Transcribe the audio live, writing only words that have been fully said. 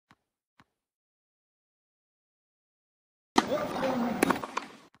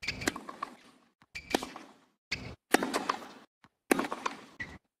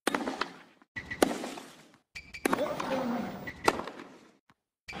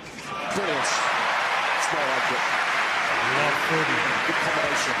Brilliant. It's well like it. Good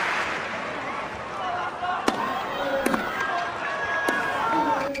combination.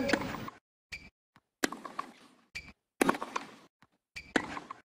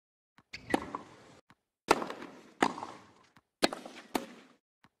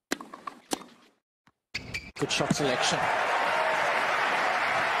 Good shot selection.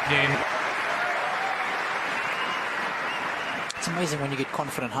 Game. It's amazing when you get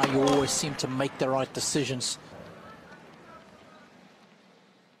confident how you always seem to make the right decisions.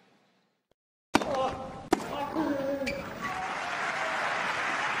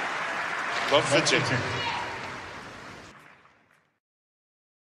 Love fidget.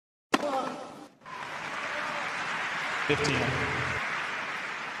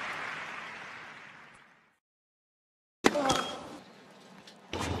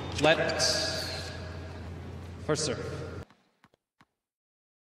 Let first serve.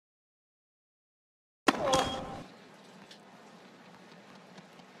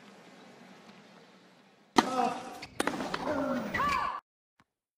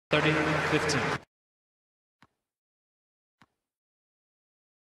 Thirty, 15.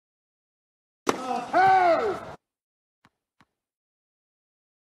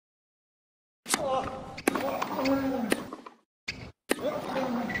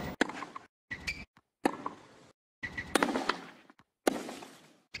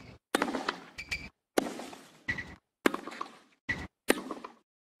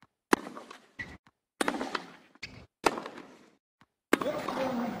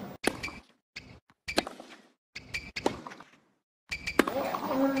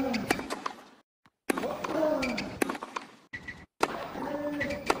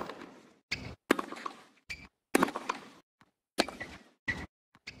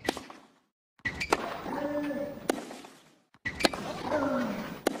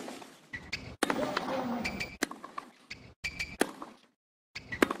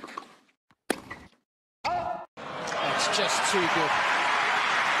 It's just too good.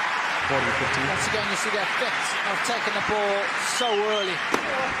 40, 15. Once again, you see the effect of taking the ball so early.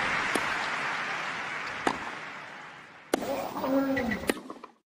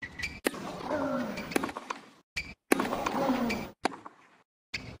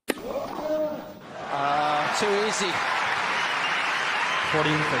 Too easy. 40,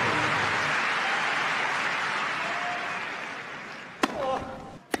 30.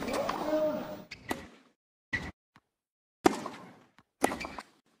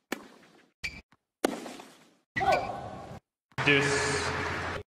 Deuce.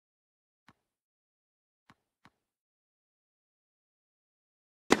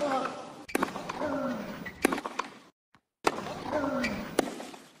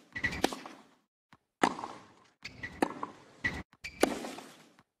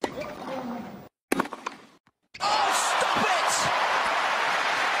 Oh, stop it!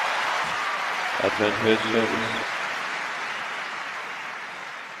 Advantage service.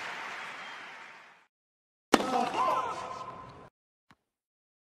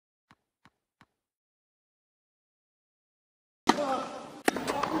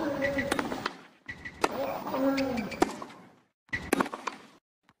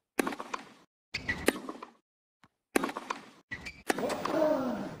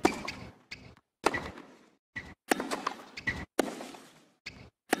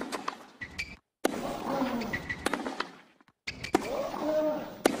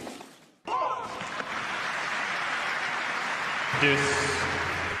 Deuce.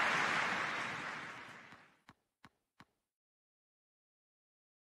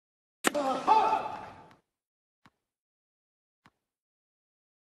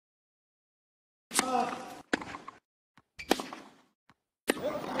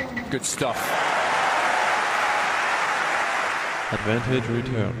 Good stuff. Advantage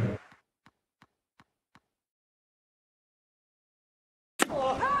return.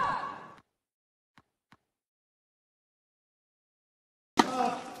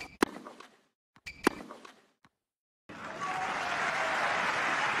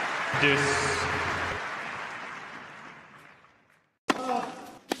 Deuce.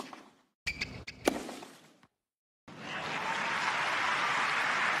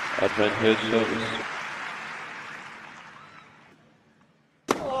 Advantage service.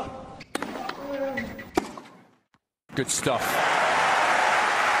 Good stuff.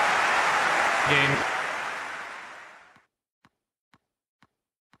 Game.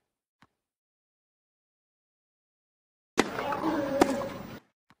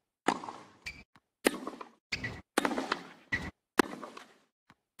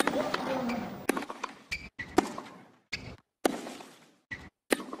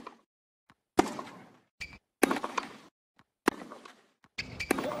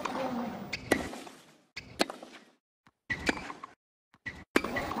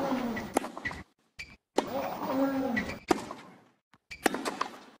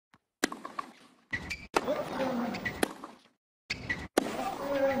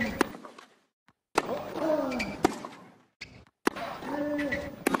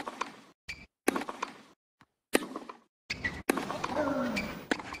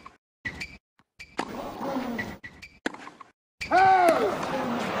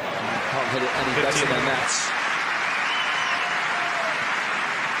 better than that.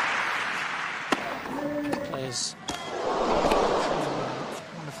 There's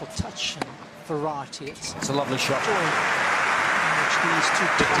wonderful touch and variety. It's a lovely shot. Joy in which these two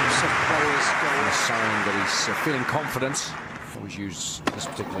types of players go. A sign that he's feeling confident. Always use this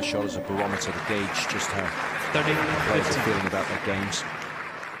particular shot as a barometer to gauge just how players are feeling about their games.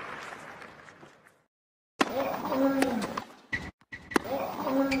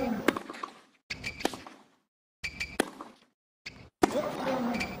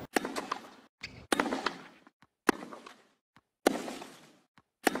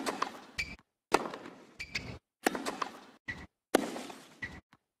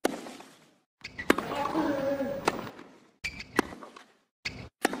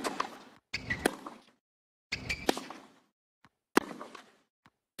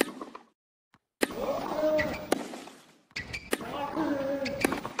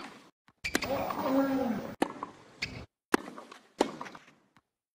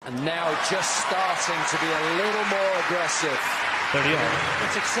 And now just starting to be a little more aggressive. 30 all.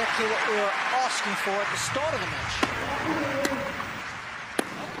 That's exactly what we were asking for at the start of the match.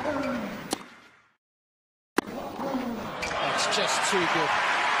 That's just too good.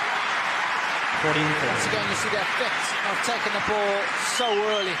 14. Once again, you see the effect of taking the ball so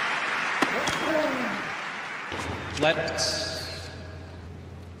early. Let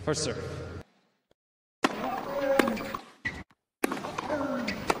first serve.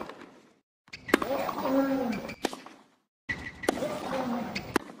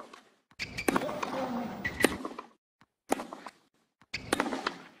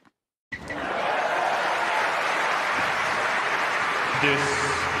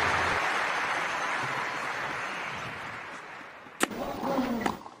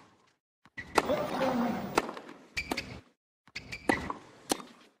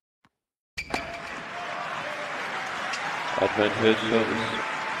 Advantage service.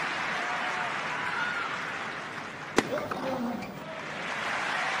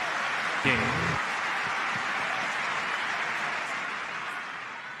 Game.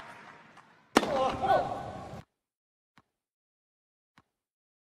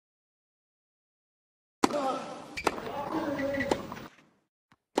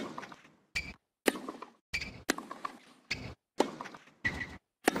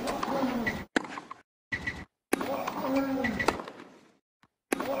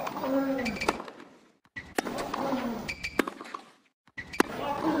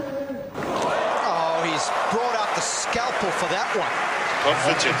 Brought out the scalpel for that one.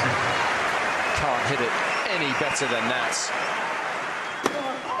 Can't hit it any better than that.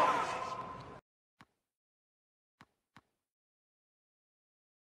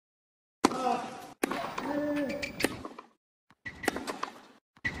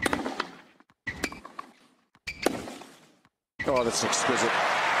 Oh, that's exquisite.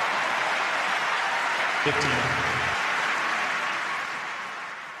 15.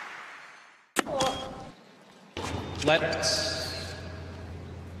 Let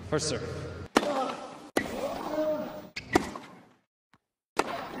first serve.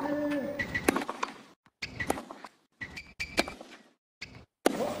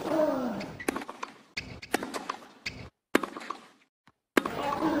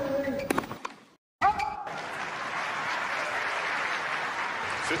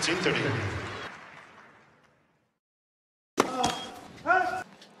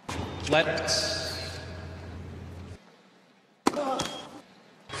 Let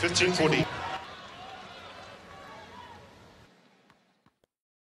 15-40.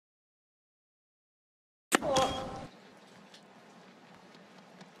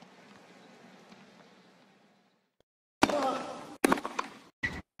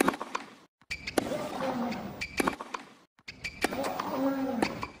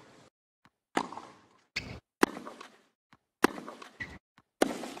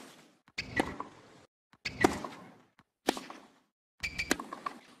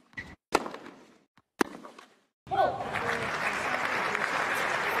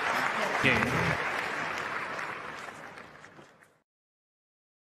 game.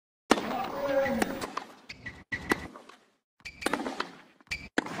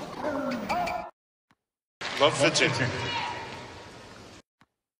 Love 15.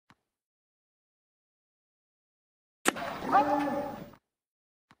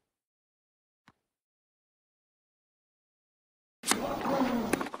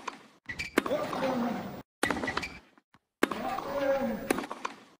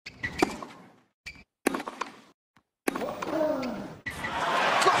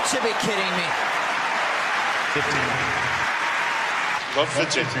 To be kidding me. 15. Love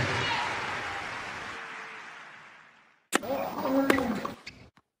 15.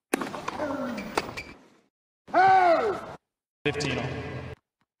 15 all.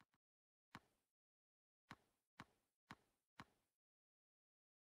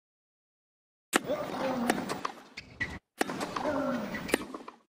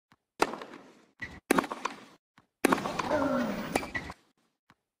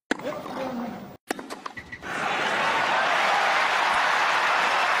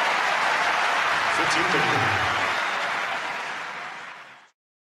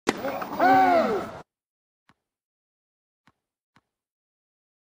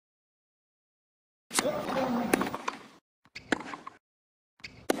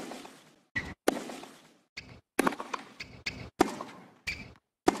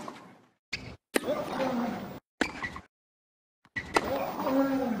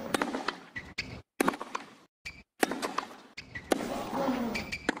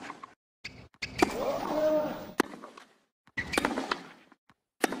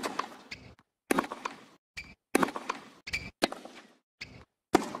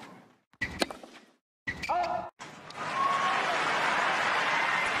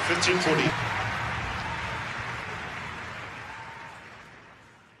 Fifteen 40.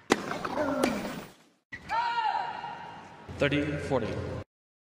 Thirty 40.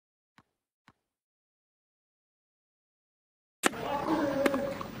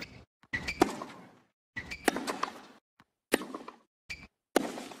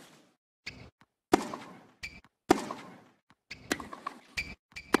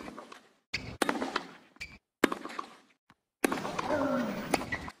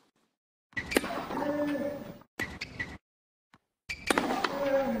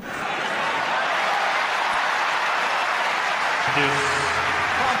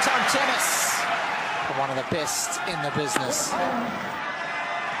 Prime-time tennis for one of the best in the business.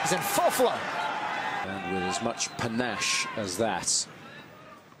 He's in full flow. And with as much panache as that.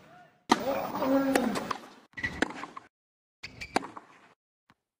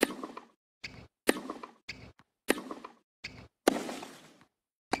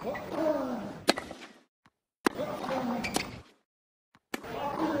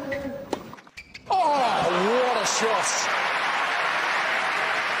 Shot.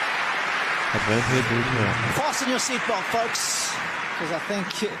 Fasten your seatbelt, folks, because I think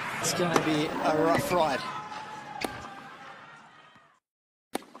it's going to be a rough ride.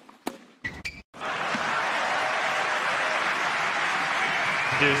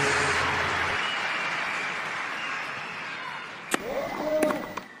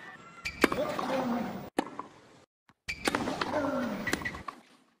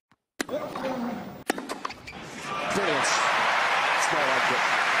 Brilliant. It's not like it.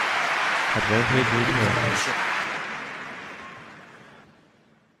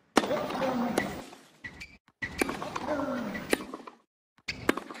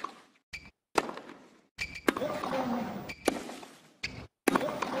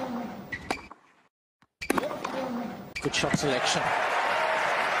 Good shot selection.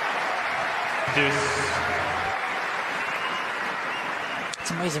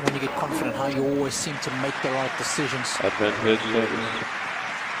 It's amazing when you get confident how you always seem to make the right decisions. Advantage service.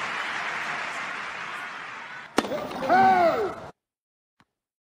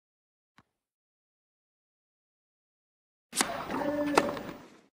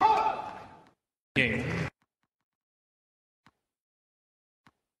 Game.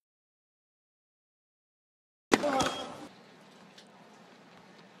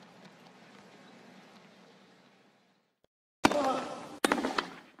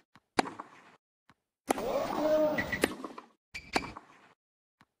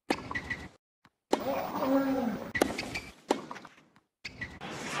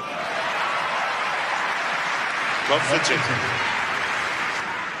 Love fitting.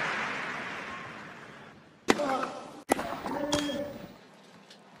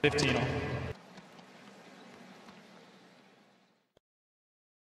 Fifteen all.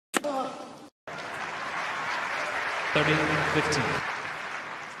 30-15.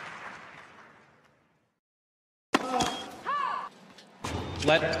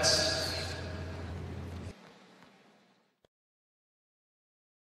 Let.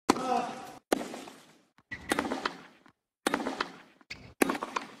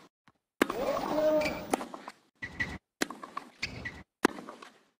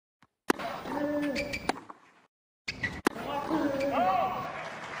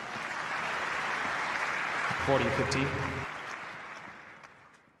 Forty 50.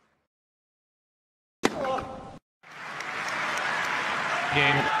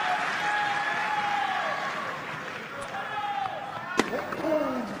 Game.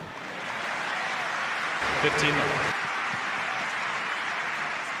 Fifteen.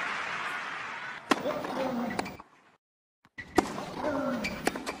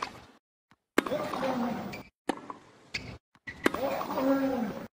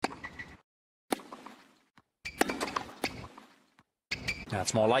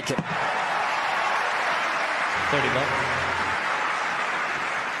 That's more like it. 30 love.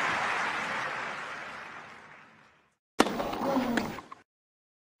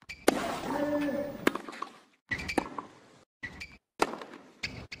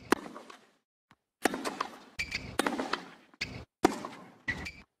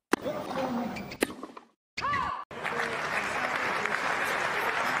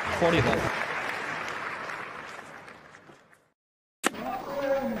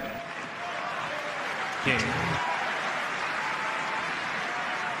 Game.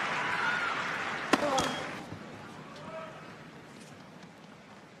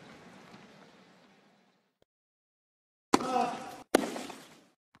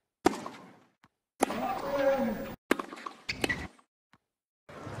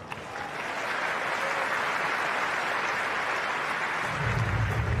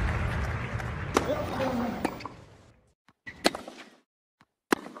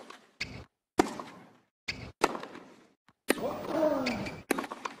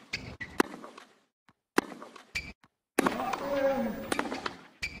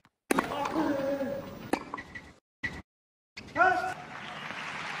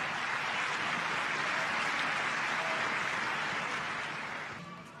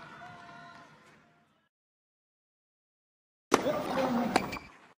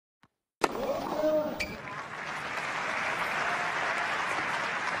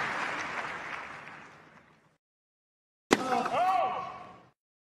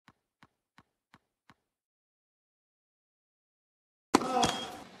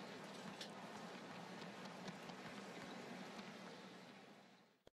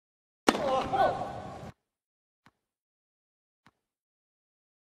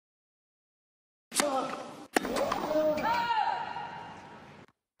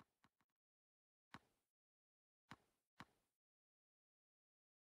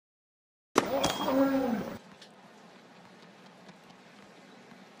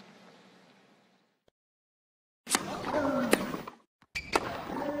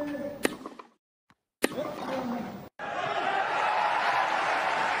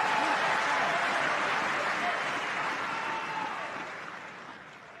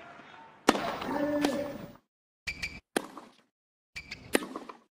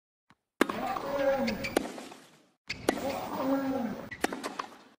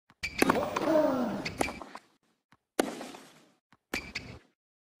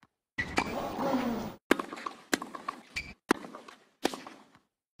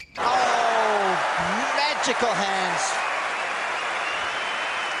 Magical hands